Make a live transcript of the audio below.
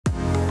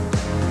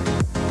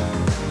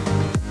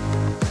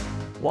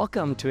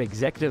Welcome to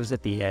Executives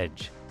at the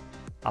Edge,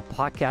 a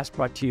podcast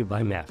brought to you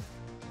by MEF.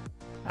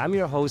 I'm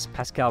your host,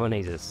 Pascal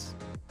Menezes.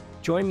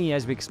 Join me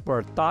as we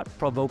explore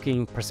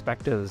thought-provoking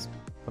perspectives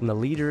from the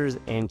leaders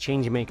and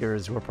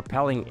changemakers who are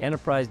propelling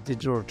enterprise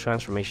digital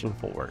transformation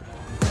forward.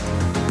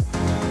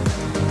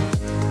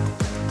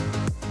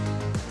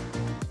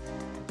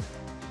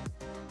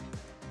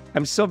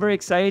 I'm so very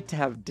excited to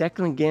have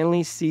Declan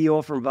Ganley,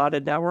 CEO from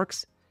Rivada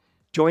Networks,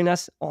 join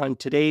us on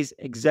today's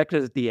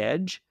Executives at the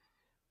Edge.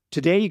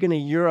 Today, you're going to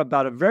hear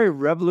about a very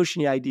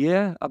revolutionary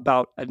idea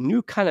about a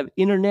new kind of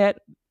internet,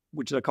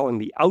 which they're calling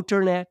the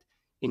Outernet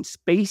in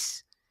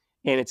space.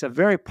 And it's a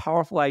very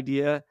powerful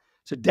idea.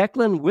 So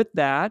Declan, with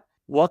that,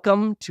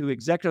 welcome to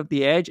Executive at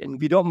the Edge. And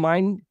if you don't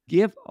mind,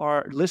 give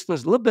our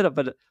listeners a little bit of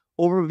an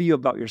overview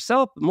about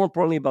yourself, but more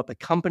importantly, about the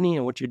company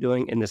and what you're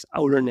doing in this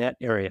Outernet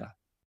area.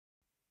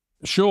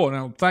 Sure.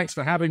 Now, thanks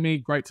for having me.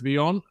 Great to be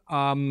on.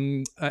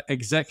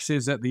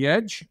 Executives at the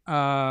Edge.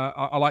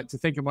 I like to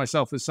think of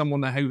myself as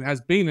someone who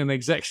has been an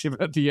executive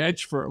at the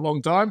Edge for a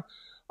long time.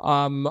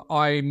 I'm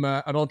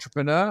an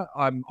entrepreneur.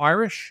 I'm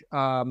Irish,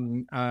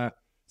 CEO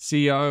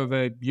of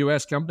a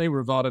US company,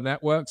 Rivada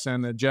Networks,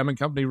 and a German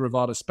company,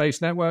 Rivada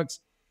Space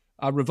Networks.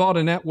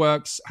 Rivada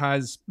Networks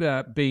has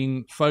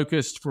been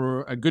focused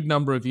for a good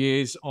number of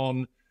years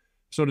on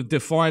sort of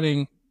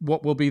defining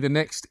what will be the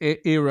next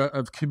era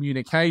of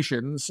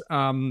communications,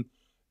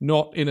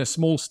 not in a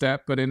small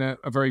step, but in a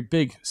very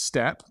big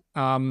step.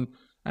 And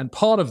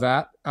part of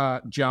that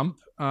jump,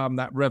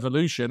 that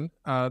revolution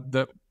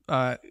that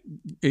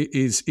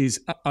is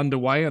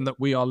underway and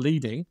that we are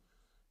leading,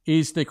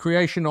 is the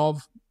creation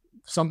of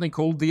something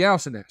called the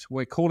Outernet.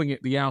 We're calling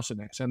it the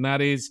Outernet, and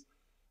that is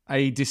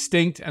a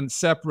distinct and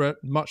separate,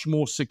 much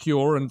more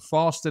secure and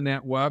faster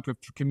network of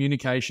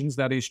communications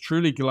that is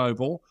truly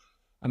global,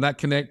 and that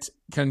can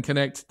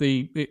connect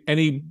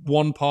any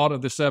one part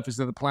of the surface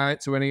of the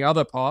planet to any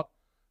other part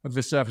of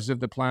the surface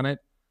of the planet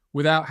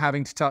without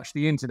having to touch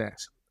the internet.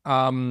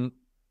 To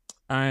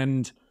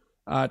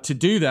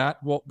do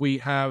that, what we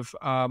have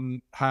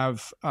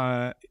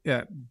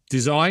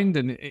designed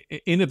and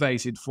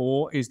innovated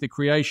for is the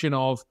creation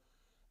of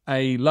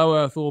a low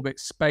Earth orbit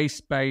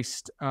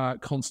space-based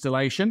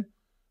constellation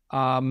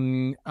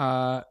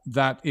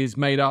that is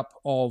made up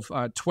of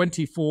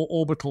 24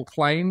 orbital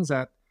planes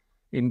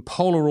in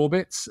polar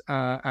orbits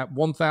at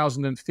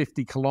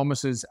 1,050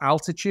 kilometers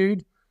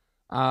altitude,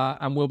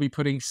 and we'll be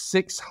putting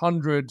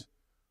 600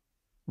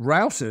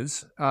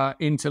 routers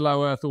into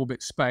low Earth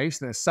orbit space.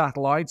 They're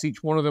satellites.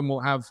 Each one of them will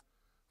have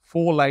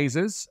 4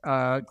 lasers,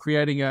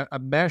 creating a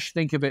mesh.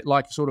 Think of it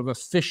like sort of a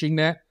fishing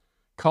net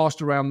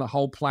cast around the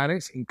whole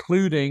planet,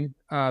 including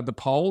the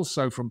poles.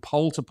 So from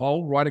pole to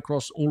pole, right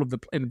across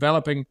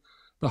enveloping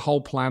the whole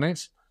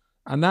planet.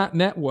 And that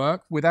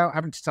network, without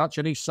having to touch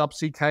any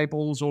subsea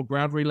cables or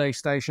ground relay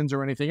stations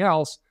or anything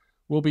else,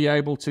 will be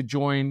able to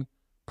join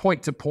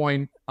point to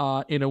point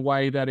in a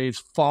way that is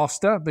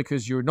faster,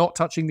 because you're not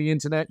touching the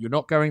internet, you're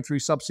not going through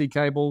subsea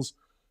cables.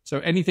 So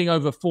anything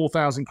over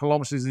 4,000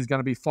 kilometers is going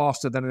to be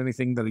faster than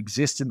anything that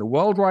exists in the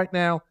world right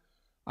now.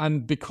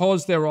 And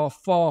because there are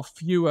far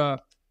fewer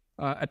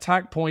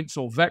attack points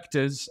or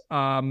vectors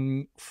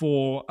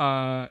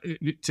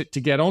to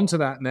get onto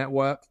that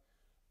network,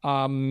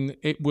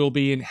 it will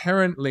be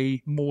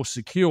inherently more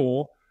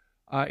secure,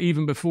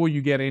 even before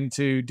you get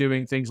into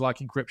doing things like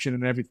encryption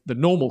and the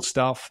normal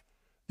stuff.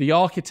 The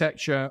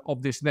architecture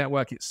of this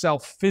network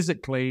itself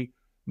physically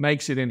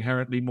makes it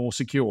inherently more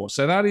secure.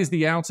 So that is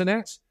the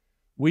Outernet.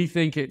 We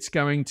think it's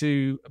going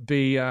to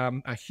be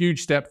a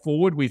huge step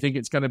forward. We think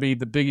it's going to be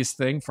the biggest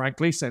thing,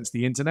 frankly, since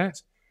the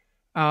internet.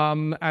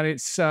 And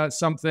it's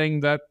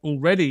something that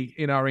already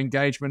in our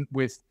engagement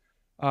with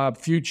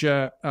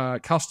future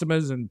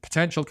customers and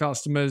potential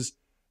customers,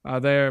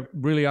 they're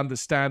really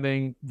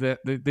understanding that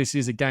this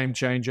is a game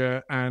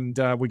changer, and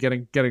we're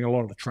getting a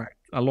lot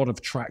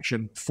of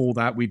traction for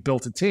that. We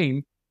built a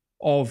team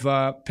of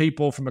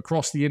people from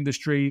across the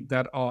industry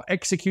that are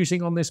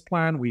executing on this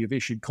plan. We have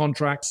issued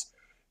contracts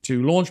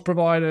to launch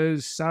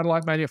providers,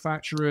 satellite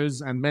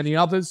manufacturers, and many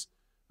others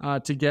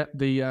to get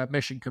the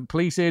mission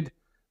completed.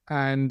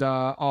 And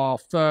the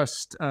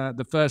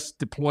first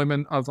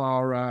deployment of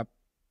our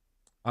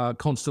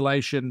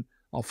constellation,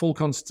 our full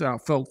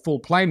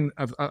plane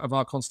of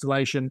our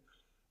constellation,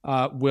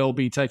 will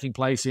be taking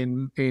place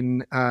in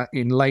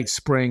late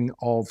spring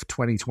of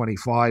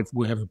 2025.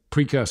 We have a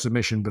precursor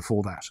mission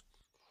before that.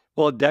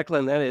 Well,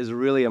 Declan, that is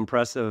really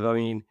impressive.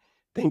 I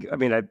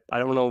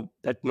don't know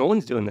that no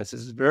one's doing this.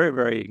 This is very,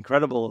 very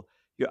incredible.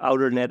 Your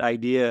Outernet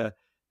idea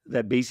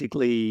that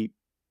basically,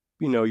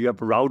 you have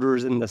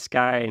routers in the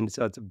sky, and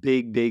so it's a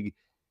big, big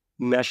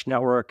mesh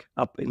network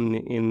up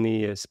in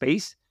the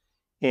space.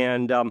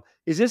 And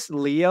is this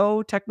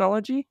LEO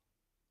technology?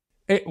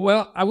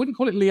 Well, I wouldn't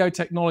call it LEO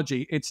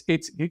technology. It's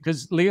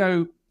because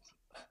LEO,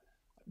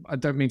 I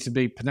don't mean to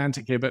be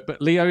pedantic here, but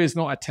LEO is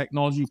not a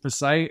technology per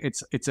se.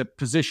 It's a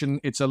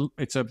position. It's an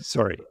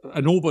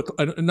orbit.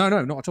 No,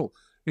 not at all.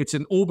 It's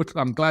an orbit.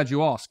 I'm glad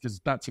you asked, because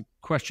that's a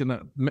question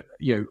that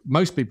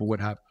most people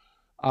would have.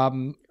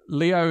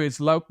 LEO is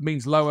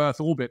means low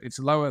Earth orbit. It's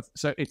low Earth,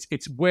 so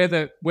it's where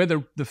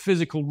the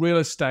physical real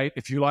estate,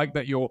 if you like,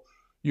 that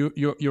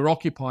you're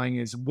occupying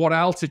is. What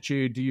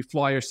altitude do you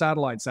fly your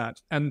satellites at?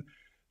 And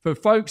for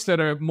folks that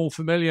are more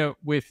familiar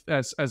with,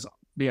 as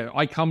you know,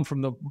 I come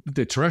from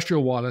the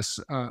terrestrial wireless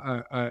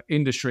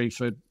industry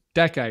for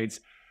decades.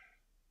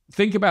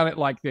 Think about it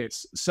like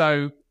this.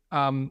 So,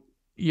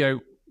 you know,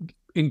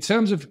 in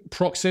terms of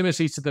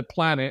proximity to the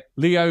planet,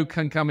 LEO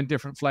can come in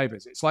different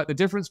flavors. It's like the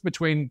difference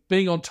between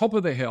being on top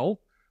of the hill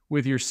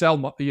with your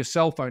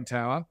cell phone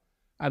tower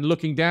and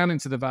looking down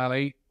into the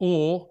valley,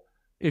 or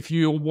if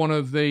you're one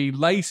of the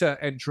later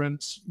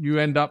entrants, you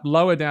end up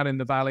lower down in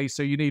the valley,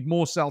 so you need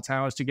more cell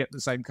towers to get the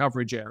same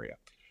coverage area.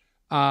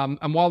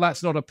 And while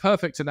that's not a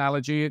perfect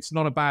analogy, it's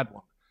not a bad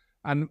one.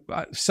 And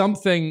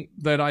something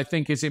that I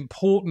think is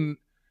important,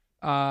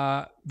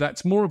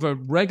 that's more of a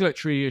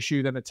regulatory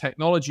issue than a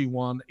technology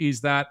one,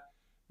 is that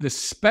the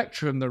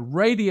spectrum, the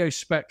radio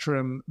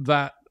spectrum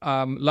that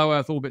low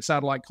Earth orbit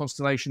satellite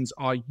constellations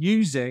are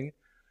using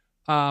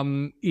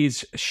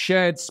is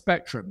shared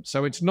spectrum.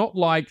 So it's not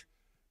like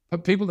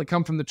people that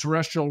come from the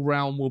terrestrial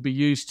realm will be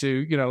used to,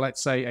 you know,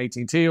 let's say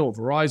AT&T or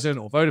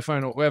Verizon or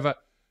Vodafone or whoever.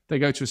 They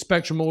go to a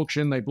spectrum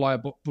auction, they buy a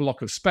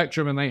block of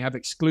spectrum, and they have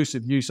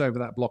exclusive use over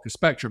that block of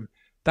spectrum.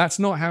 That's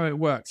not how it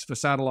works for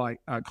satellite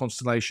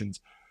constellations.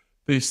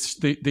 The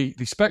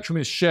spectrum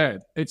is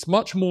shared. It's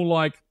much more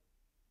like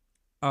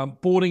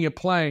boarding a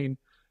plane,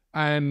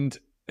 and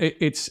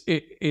it's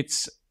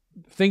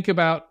think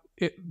about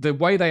it, the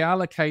way they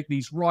allocate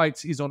these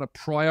rights is on a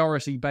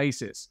priority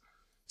basis.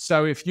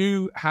 So if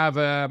you have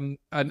an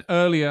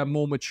earlier,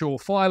 more mature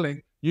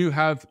filing, you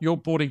have your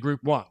boarding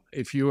group 1.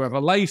 If you have a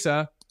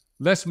later,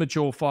 less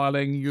mature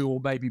filing,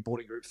 you're maybe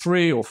boarding group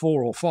 3 or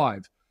 4 or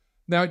 5.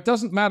 Now, it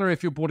doesn't matter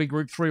if you're boarding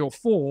group 3 or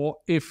 4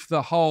 if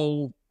the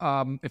whole,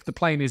 if the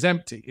plane is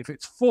empty. If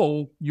it's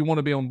full, you want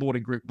to be on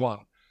boarding group 1.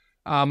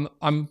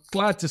 I'm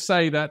glad to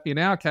say that in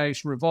our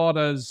case,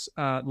 Rivada's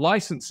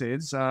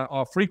licenses,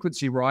 our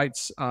frequency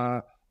rights,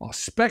 our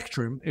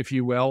spectrum, if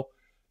you will,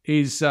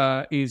 is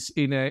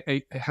in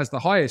has the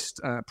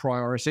highest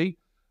priority.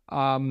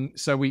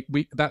 So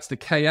we that's the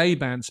Ka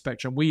band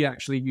spectrum. We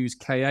actually use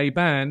Ka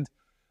band.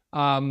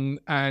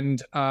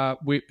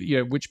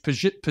 Which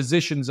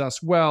positions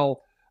us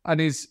well,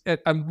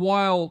 and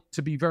while,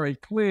 to be very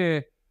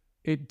clear,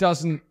 it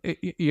doesn't,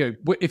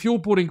 if you're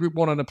boarding group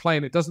 1 on a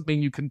plane, it doesn't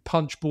mean you can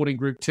punch boarding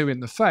group 2 in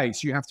the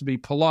face. You have to be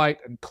polite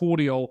and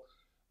cordial,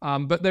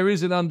 but there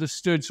is an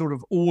understood sort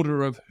of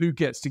order of who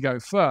gets to go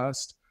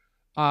first.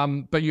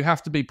 But you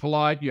have to be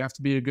polite, you have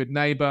to be a good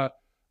neighbor,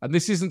 and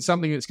this isn't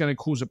something that's going to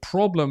cause a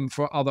problem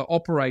for other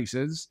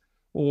operators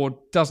or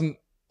doesn't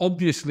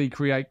obviously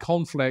create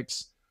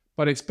conflicts.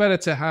 But it's better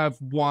to have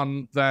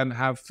 1 than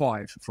have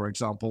 5, for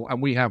example,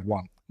 and we have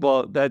 1.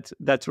 Well,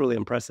 that's really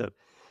impressive.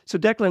 So,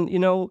 Declan, you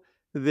know,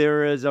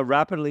 there is a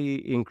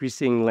rapidly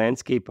increasing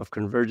landscape of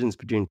convergence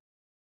between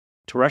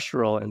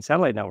terrestrial and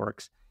satellite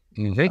networks.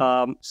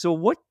 Mm-hmm. So,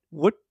 what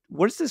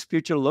does this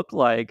future look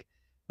like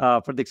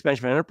for the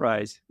expansion of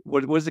enterprise?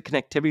 What does the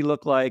connectivity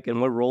look like,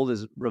 and what role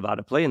does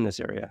Rivada play in this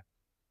area?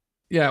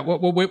 Yeah,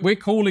 well, we're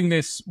calling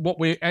this, what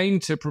we aim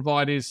to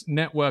provide is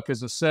network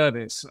as a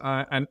service,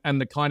 and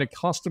the kind of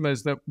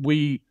customers that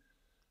we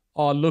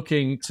are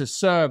looking to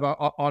serve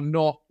are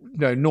not, you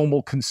know,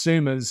 normal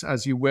consumers,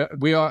 as you will.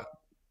 We are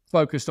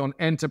focused on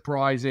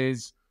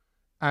enterprises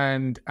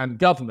and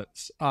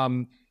governments.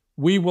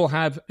 We will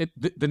have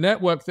the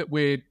network that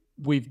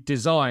we've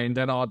designed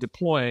and are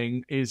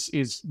deploying is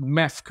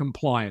MEF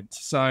compliant.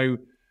 So.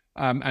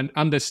 And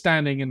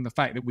understanding in the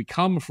fact that we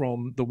come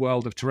from the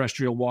world of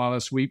terrestrial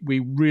wireless, we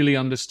really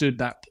understood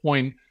that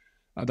point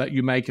that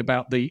you make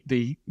about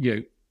the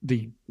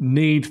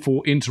need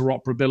for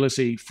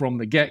interoperability from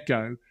the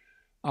get-go.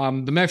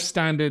 The MEF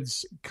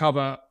standards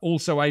cover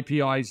also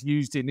APIs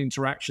used in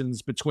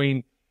interactions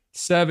between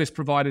service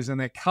providers and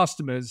their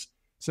customers,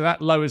 so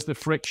that lowers the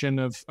friction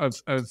of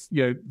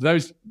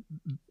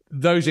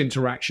those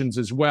interactions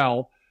as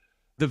well.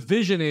 The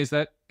vision is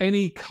that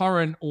any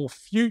current or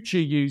future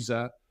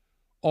user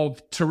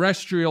of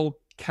terrestrial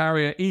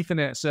carrier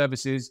Ethernet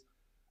services,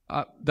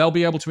 they'll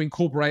be able to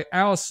incorporate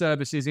our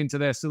services into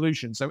their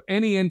solution. So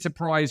any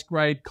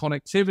enterprise-grade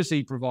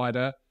connectivity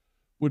provider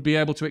would be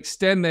able to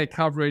extend their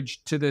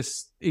coverage to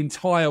this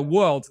entire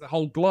world, the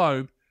whole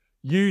globe,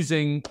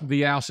 using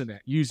the Outernet,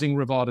 using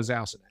Rivada's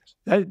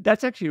Outernet.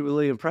 That's actually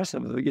really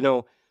impressive. You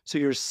know, so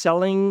you're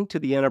selling to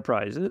the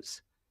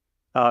enterprises,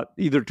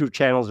 either through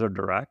channels or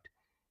direct,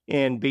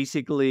 and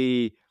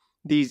basically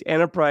these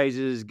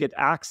enterprises get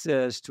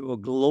access to a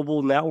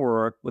global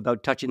network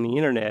without touching the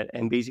internet,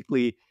 and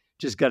basically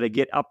just got to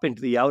get up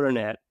into the outer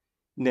net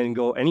and then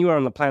go anywhere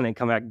on the planet and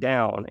come back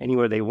down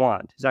anywhere they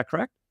want. Is that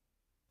correct?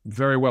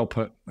 Very well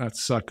put. I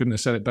couldn't have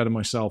said it better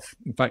myself.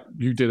 In fact,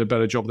 you did a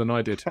better job than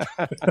I did.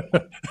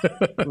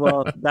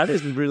 Well, that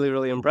is really,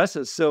 really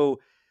impressive. So,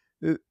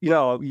 I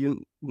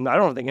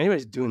don't think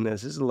anybody's doing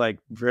this. This is like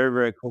very,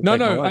 very cool. No.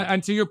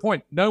 And to your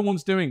point, no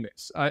one's doing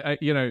this.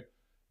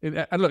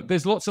 And look,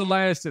 there's lots of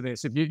layers to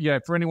this. If you,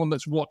 for anyone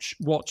that's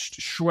watched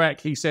Shrek,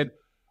 he said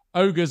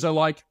ogres are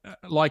like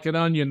an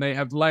onion. They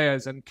have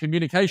layers, and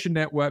communication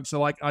networks are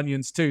like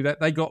onions too. That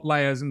they got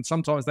layers, and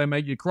sometimes they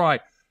make you cry.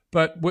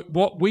 But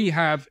what we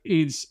have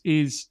is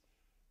you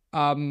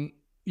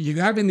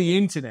have in the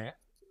internet.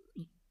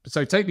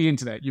 So take the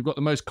internet. You've got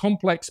the most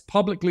complex,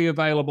 publicly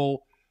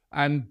available,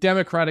 and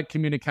democratic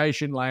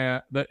communication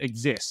layer that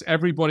exists.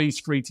 Everybody's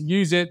free to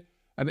use it,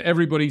 and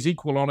everybody's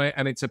equal on it,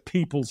 and it's a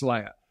people's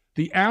layer.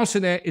 The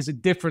Outernet is a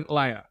different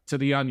layer to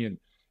the onion.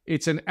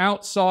 It's an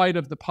outside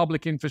of the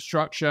public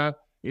infrastructure.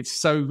 It's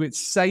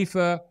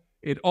safer.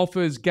 It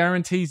offers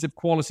guarantees of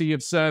quality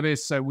of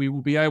service. So we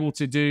will be able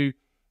to do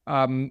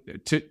to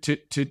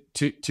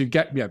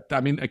get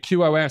a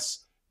QoS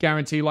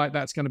guarantee like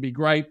that's going to be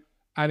great.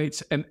 And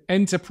it's an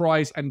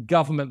enterprise and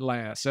government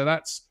layer. So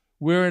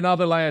we're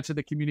another layer to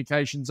the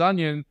communications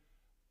onion.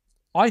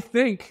 I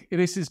think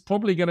this is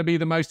probably going to be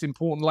the most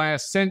important layer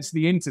since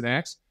the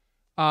internet.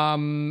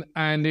 And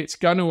it's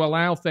going to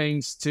allow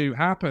things to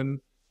happen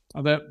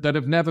that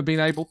have never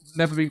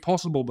been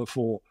possible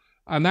before.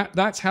 And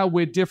that's how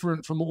we're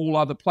different from all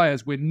other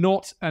players. We're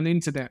not an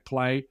internet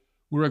play.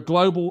 We're a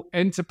global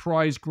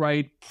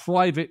enterprise-grade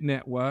private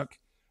network,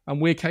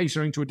 and we're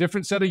catering to a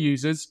different set of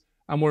users,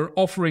 and we're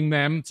offering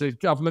them to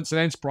governments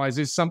and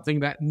enterprises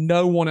something that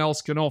no one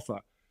else can offer.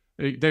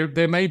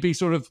 There may be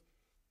sort of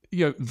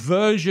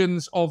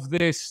versions of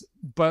this,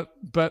 but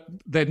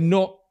they're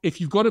not. If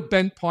you've got a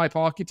bent pipe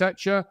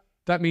architecture,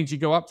 that means you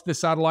go up to the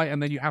satellite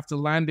and then you have to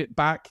land it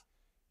back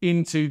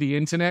into the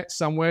internet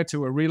somewhere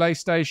to a relay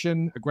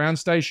station, a ground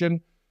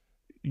station.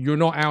 You're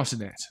not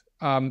Outernet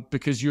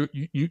because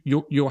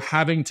you're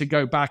having to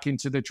go back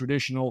into the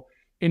traditional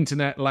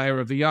internet layer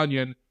of the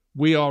onion.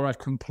 We are a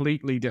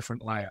completely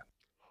different layer.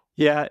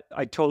 Yeah,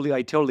 I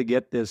totally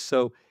get this.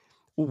 So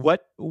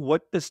what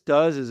this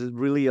does is it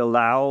really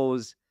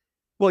allows.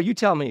 Well, you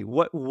tell me,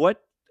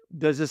 what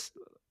does this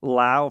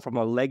allow from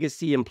a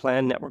legacy and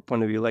planned network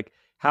point of view? Like,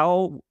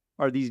 how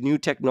are these new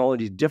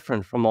technologies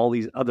different from all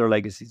these other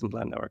legacies and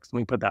planned networks? Let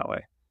me put it that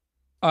way.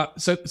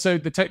 So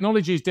the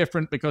technology is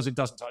different because it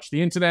doesn't touch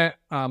the internet,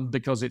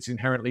 because it's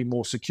inherently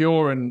more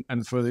secure,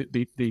 and for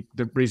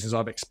the reasons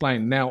I've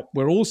explained. Now,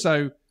 we're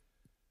also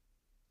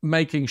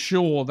making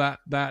sure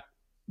that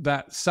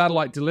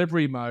satellite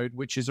delivery mode,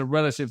 which is a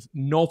relative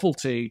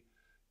novelty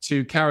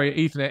to carrier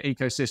Ethernet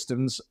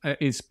ecosystems,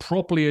 is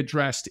properly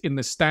addressed in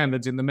the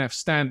standards, in the MEF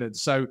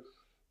standards. So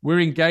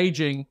we're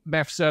engaging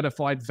MEF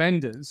certified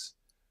vendors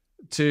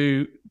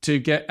to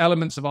get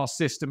elements of our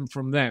system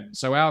from them.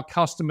 So our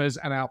customers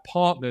and our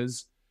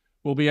partners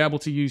will be able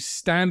to use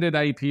standard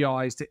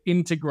APIs to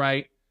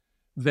integrate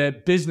their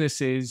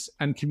businesses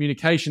and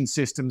communication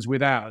systems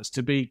with ours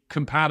to be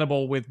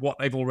compatible with what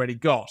they've already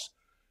got.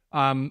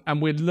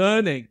 And we're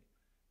learning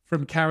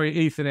from carrier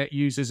Ethernet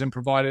users and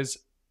providers.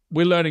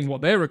 We're learning what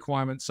their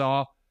requirements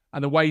are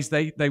and the ways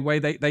they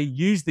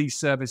use these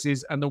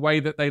services and the way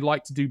that they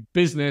like to do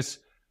business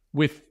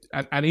with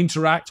and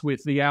interact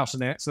with the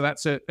Outernet. So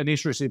that's an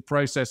iterative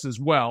process as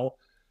well.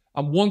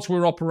 And once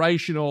we're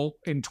operational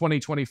in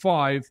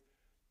 2025,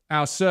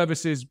 our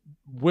services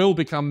will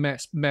become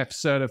MEF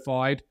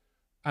certified,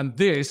 and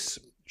this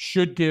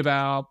should give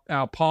our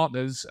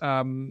partners,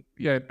 and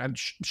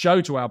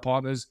show to our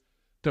partners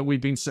that we've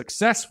been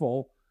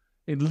successful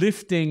in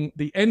lifting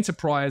the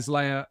enterprise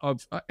layer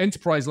of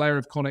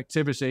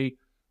connectivity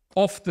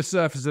off the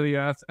surface of the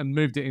Earth and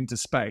moved it into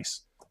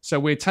space. So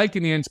we're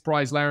taking the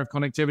enterprise layer of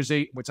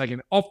connectivity, we're taking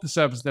it off the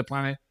surface of the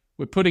planet,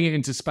 we're putting it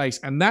into space,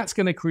 and that's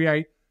going to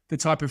create the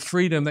type of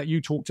freedom that you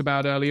talked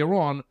about earlier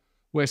on,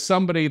 where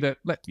somebody that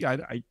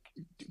it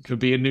could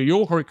be in New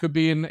York or it could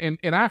be in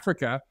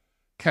Africa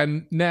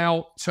can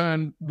now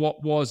turn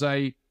what was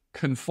a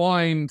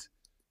confined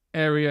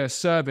area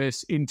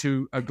service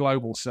into a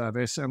global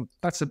service, and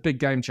that's a big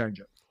game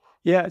changer.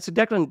 Yeah. So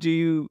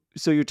Declan,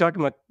 so you're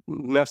talking about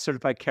MEF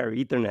certified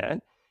carrier Ethernet,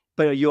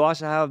 but you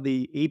also have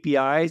the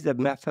APIs that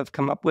MEF have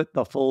come up with,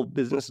 the full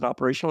business and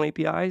operational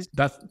APIs.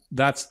 That's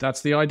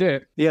the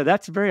idea. Yeah,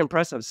 that's very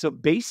impressive. So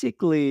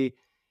basically,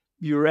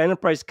 your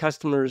enterprise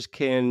customers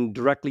can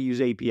directly use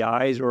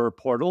APIs or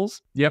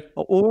portals. Yep.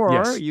 Or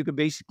yes. You could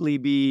basically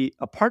be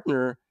a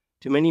partner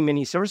to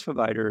many service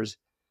providers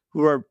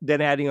who are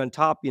then adding on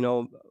top,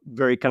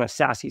 very kind of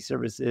SASE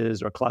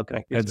services or cloud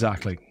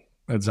connectivity.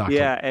 Exactly.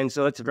 Yeah, and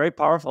so it's very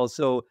powerful.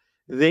 So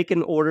they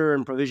can order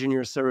and provision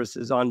your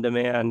services on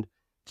demand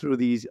through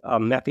these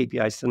MEF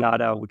APIs,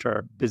 Sonata, which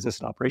are business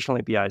and operational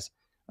APIs.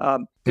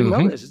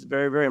 This is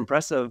very, very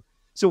impressive.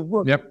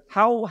 So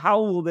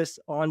how will this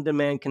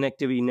on-demand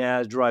connectivity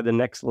NAS drive the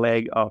next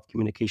leg of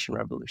communication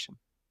revolution?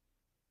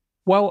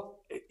 Well,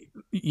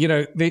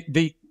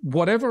 the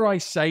whatever I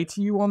say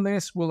to you on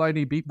this would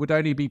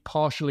only be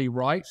partially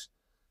right.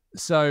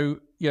 So,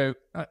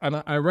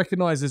 and I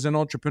recognize as an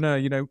entrepreneur,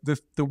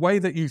 the way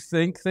that you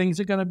think things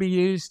are going to be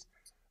used,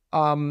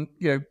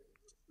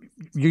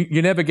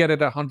 you never get it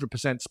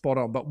 100% spot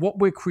on. But what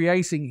we're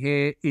creating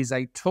here is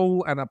a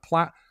tool and a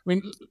I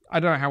mean, I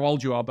don't know how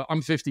old you are, but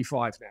I'm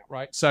 55 now,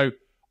 right? So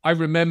I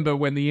remember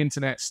when the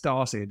internet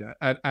started,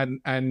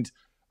 and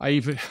I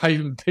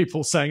even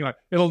people saying like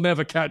it'll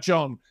never catch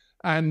on,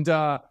 and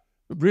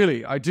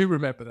really I do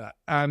remember that,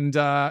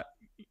 and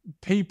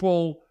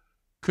people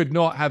could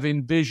not have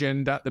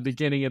envisioned at the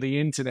beginning of the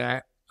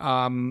internet,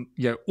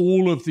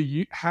 all of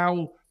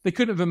how they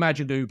couldn't have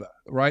imagined Uber,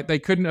 right? They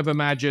couldn't have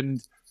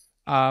imagined,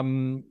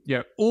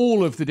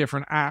 all of the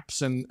different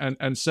apps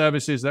and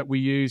services that we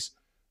use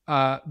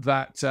on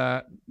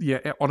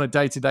a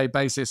day-to-day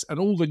basis, and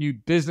all the new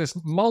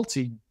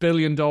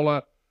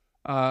multi-billion-dollar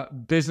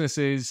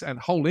businesses and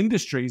whole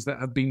industries that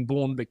have been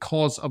born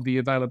because of the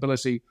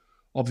availability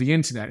of the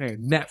internet,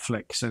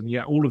 Netflix, and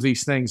all of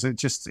these things.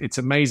 It's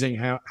amazing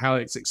how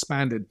it's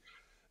expanded.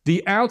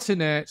 The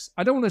Outernet,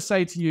 I don't want to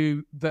say to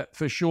you that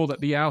for sure that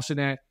the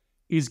Outernet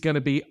is going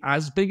to be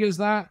as big as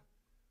that,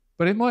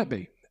 but it might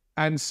be.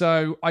 And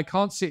so I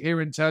can't sit here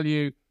and tell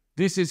you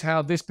this is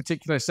how this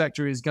particular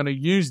sector is going to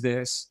use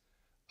this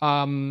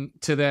to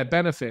their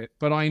benefit.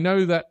 But I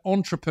know that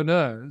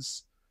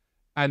entrepreneurs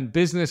and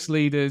business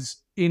leaders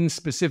in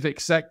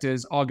specific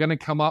sectors are going to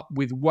come up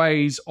with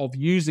ways of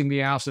using the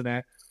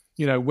Outernet,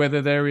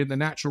 whether they're in the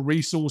natural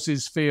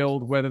resources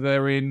field, whether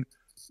they're in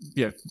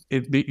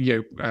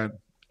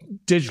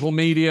digital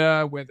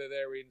media, whether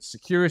they're in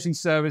security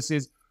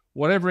services,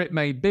 whatever it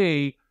may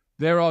be.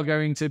 There are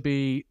going to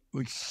be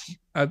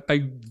a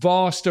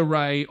vast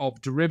array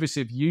of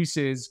derivative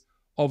uses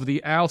of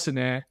the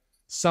Outernet,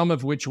 some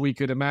of which we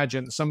could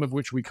imagine, some of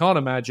which we can't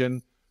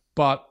imagine.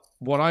 But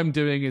what I'm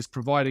doing is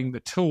providing the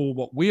tool.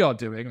 What we are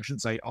doing, I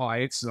shouldn't say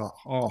it's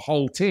our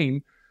whole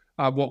team.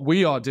 What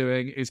we are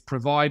doing is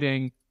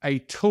providing a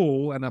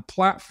tool and a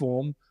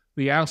platform,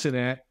 the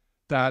Outernet,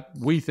 that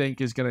we think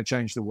is going to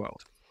change the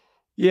world.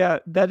 Yeah,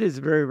 that is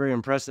very, very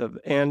impressive.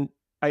 And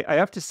I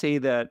have to say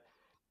that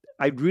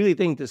I really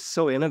think this is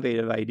so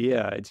innovative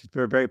idea. It's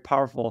very, very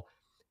powerful.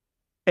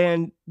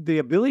 And the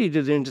ability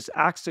to then just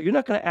so you're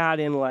not going to add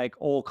in like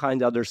all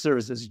kinds of other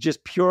services,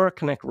 just pure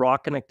raw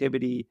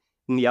connectivity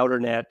in the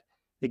Outernet.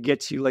 It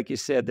gets you, like you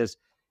said, this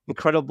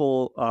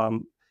incredible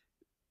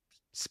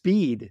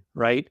speed,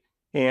 right?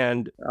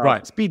 And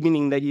speed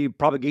meaning that you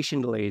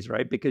propagation delays,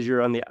 right? Because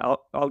you're on the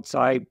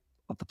outside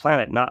of the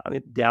planet, not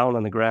down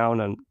on the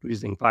ground and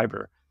using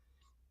fiber.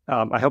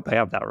 I hope I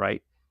have that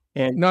right.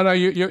 And no,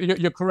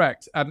 you're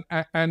correct, and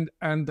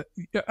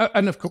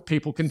of course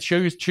people can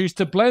choose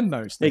to blend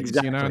those things,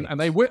 exactly. and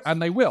they will,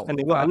 and then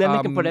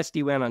they can put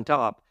SD-WAN on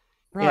top,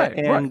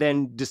 and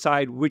then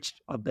decide which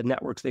of the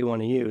networks they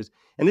want to use.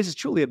 And this is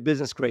truly a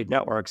business grade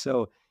network,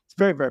 so it's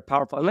very, very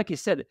powerful. And like you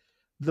said,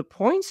 the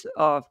points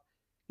of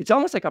it's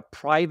almost like a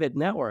private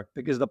network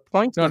because the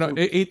points.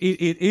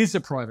 It is a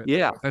private.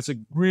 Network. That's a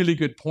really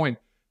good point.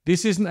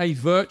 This isn't a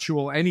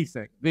virtual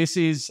anything. This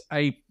is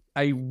a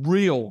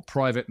real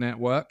private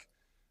network.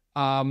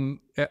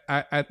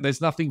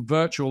 There's nothing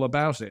virtual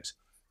about it.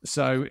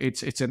 So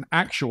it's an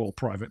actual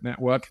private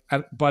network,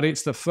 but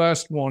it's the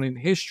first one in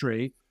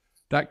history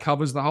that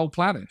covers the whole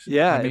planet.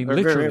 Yeah, I mean,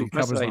 literally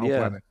covers the whole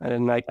planet.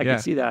 And I can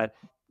see that.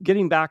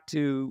 Getting back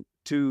to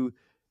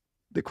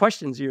the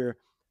questions here.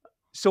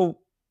 So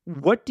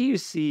what do you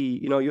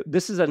see?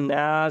 This is a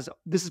NAS.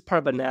 This is part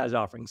of a NAS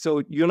offering.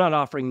 So you're not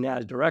offering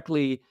NAS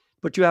directly,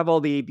 but you have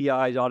all the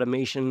APIs,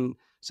 automation,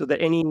 so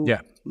that any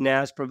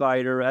NAS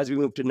provider, as we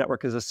move to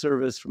network as a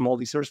service from all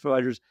these service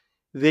providers,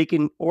 they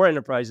can, or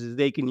enterprises,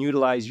 they can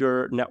utilize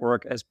your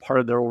network as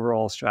part of their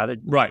overall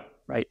strategy. Right.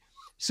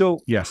 So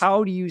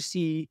how do you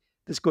see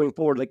this going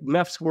forward? Like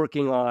MEF's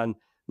working on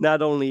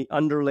not only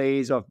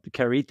underlays of the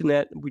carrier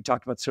Ethernet, we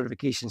talked about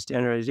certification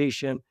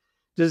standardization.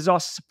 Does it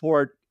also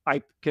support,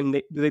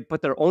 do they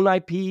put their own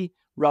IP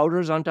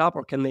routers on top,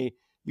 or can they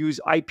use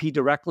IP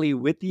directly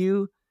with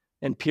you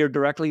and peer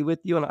directly with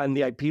you on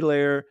the IP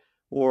layer?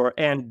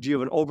 And do you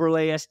have an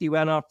overlay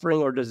SD-WAN offering,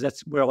 or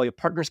that's where all your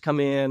partners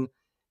come in?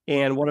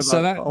 And what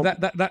about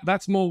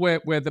that's more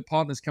where the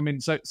partners come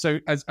in. So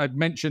as I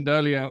mentioned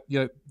earlier,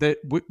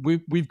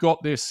 we've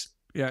got this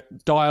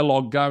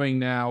dialogue going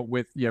now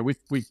with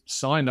we've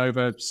signed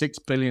over $6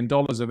 billion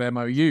of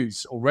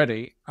MOUs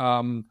already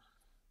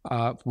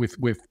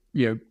with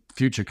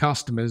future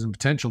customers and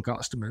potential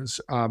customers,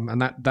 and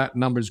that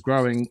number is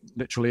growing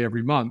literally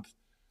every month.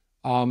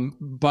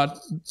 But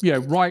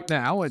right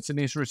now it's an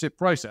iterative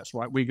process,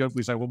 right? We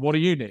say, well, what do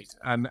you need?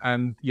 And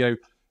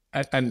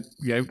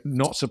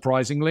not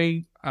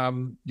surprisingly,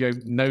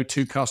 no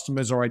two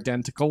customers are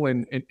identical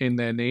in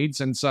their needs.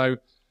 And so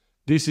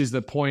this is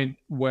the point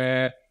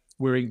where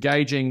we're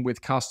engaging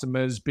with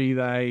customers, be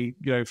they,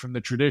 from the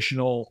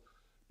traditional,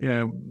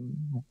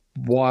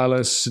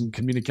 wireless and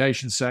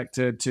communication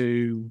sector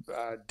to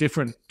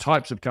different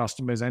types of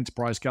customers,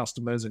 enterprise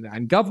customers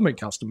and government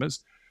customers.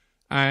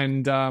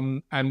 And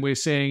we're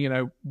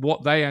seeing,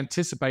 what they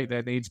anticipate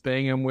their needs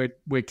being, and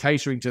we're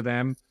catering to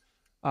them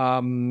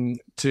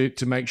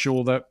to make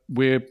sure that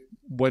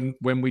when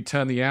we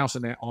turn the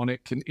Outernet on,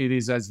 it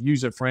is as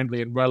user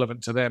friendly and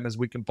relevant to them as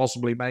we can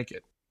possibly make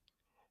it.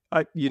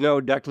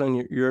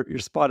 Declan, you're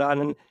spot on,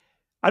 and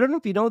I don't know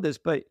if you know this,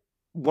 but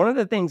one of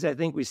the things I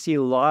think we see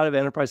a lot of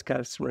enterprise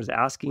customers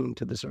asking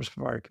to the service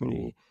provider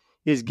community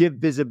is give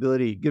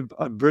visibility, give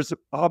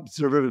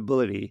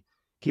observability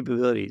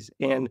capabilities.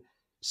 And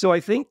so I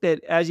think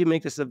that as you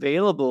make this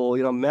available,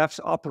 MEF's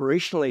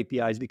operational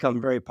APIs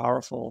become very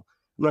powerful.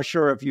 I'm not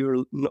sure if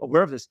you're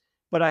aware of this,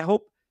 but I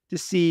hope to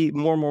see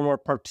more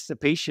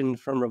participation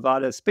from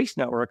Rivada Space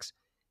Networks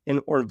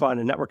or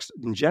Rivada Networks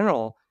in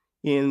general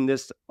in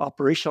this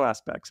operational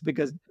aspects,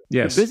 because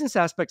the business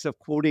aspects of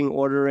quoting,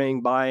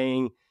 ordering,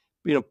 buying,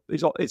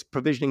 it's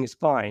provisioning is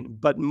fine,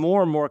 but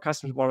more and more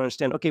customers want to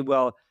understand, okay,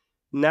 well,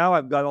 now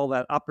I've got all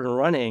that up and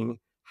running.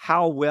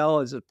 How well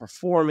is it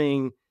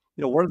performing?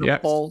 What are the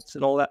faults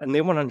and all that? And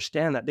they want to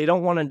understand that. They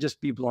don't want to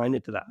just be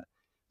blinded to that.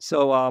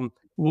 So,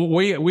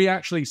 we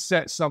actually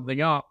set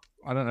something up.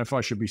 I don't know if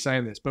I should be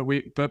saying this, but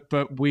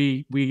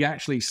we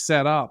actually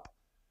set up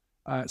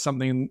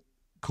something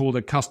called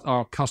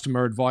our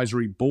customer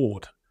advisory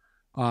board,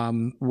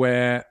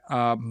 where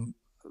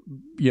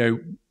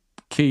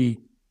key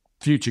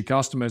future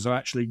customers have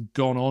actually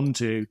gone on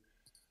to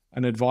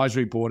an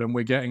advisory board, and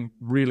we're getting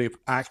really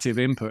active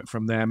input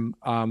from them,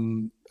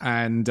 and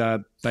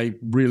they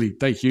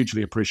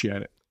hugely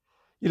appreciate it.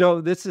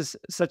 This is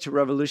such a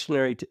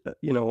revolutionary,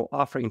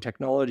 offering,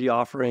 technology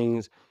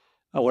offerings,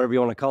 whatever you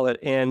want to call it,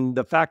 and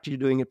the fact you're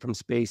doing it from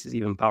space is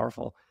even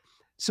powerful.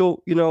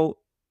 So,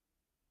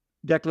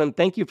 Declan,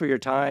 thank you for your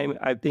time.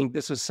 I think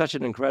this was such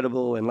an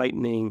incredible,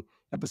 enlightening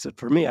episode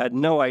for me. I had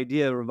no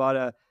idea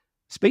Rivada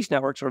Space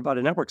Networks or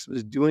Rivada Networks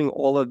was doing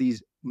all of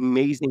these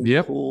amazing,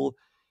 cool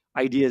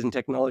ideas and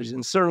technologies.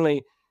 And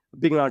certainly,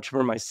 being an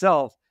entrepreneur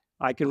myself,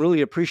 I can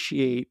really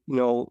appreciate,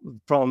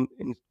 from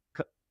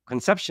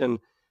conception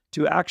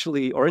to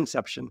actually, or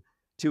inception,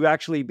 to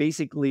actually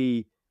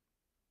basically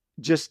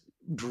just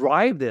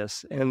drive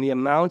this and the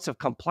amounts of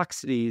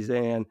complexities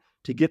and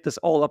to get this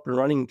all up and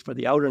running for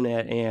the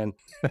Outernet. And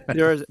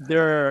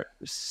there are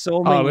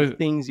so many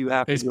things you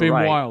have to do. It's been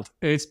wild.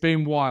 It's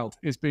been wild.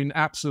 It's been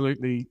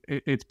absolutely,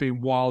 it's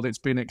been wild. It's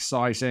been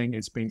exciting.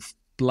 It's been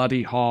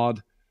bloody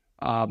hard,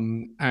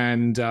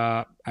 and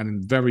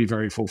very,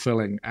 very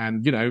fulfilling.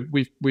 And,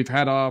 we've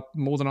had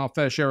more than our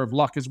fair share of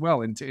luck as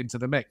well into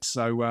the mix.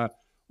 So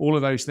all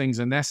of those things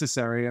are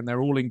necessary, and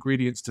they're all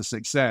ingredients to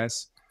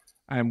success.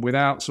 And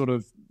without sort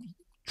of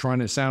trying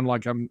to sound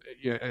like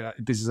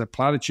this is a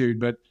platitude,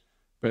 but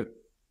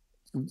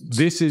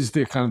this is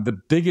the kind of the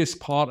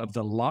biggest part of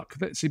the luck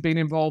that's been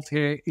involved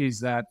here, is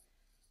that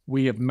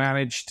we have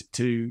managed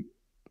to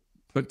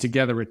put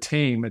together a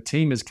team. A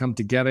team has come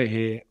together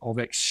here of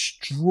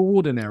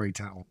extraordinary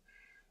talent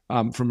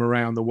from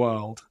around the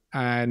world.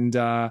 And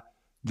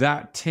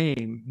that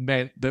team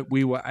meant that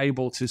we were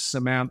able to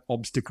surmount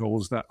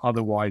obstacles that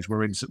otherwise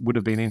would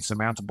have been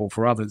insurmountable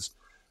for others.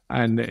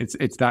 And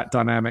it's that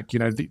dynamic.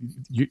 The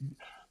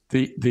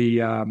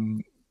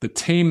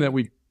team that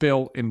we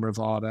built in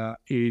Rivada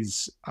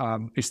is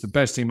it's the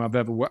best team I've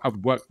ever worked. I've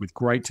worked with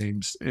great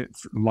teams,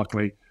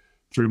 luckily,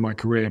 through my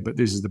career, but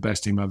this is the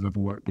best team I've ever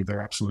worked with.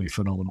 They're absolutely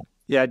phenomenal.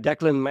 Yeah,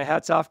 Declan, my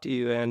hat's off to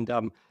you, and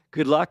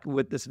good luck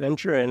with this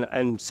venture.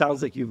 And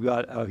sounds like you've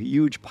got a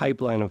huge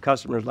pipeline of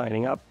customers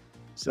lining up.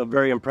 So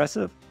very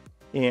impressive.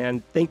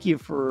 And thank you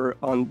for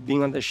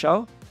being on the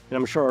show. And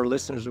I'm sure our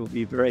listeners will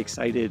be very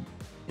excited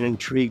and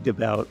intrigued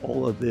about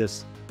all of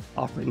this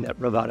offering that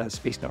Rivada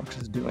Space Networks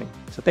is doing.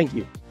 So thank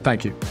you.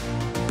 Thank you.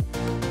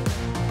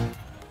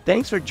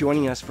 Thanks for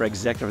joining us for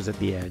Executives at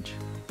the Edge.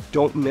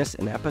 Don't miss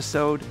an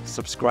episode.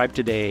 Subscribe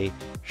today.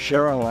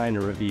 Share online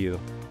a review.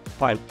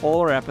 Find all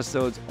our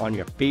episodes on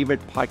your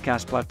favorite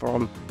podcast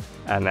platform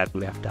and at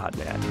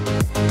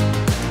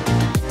MEF.net.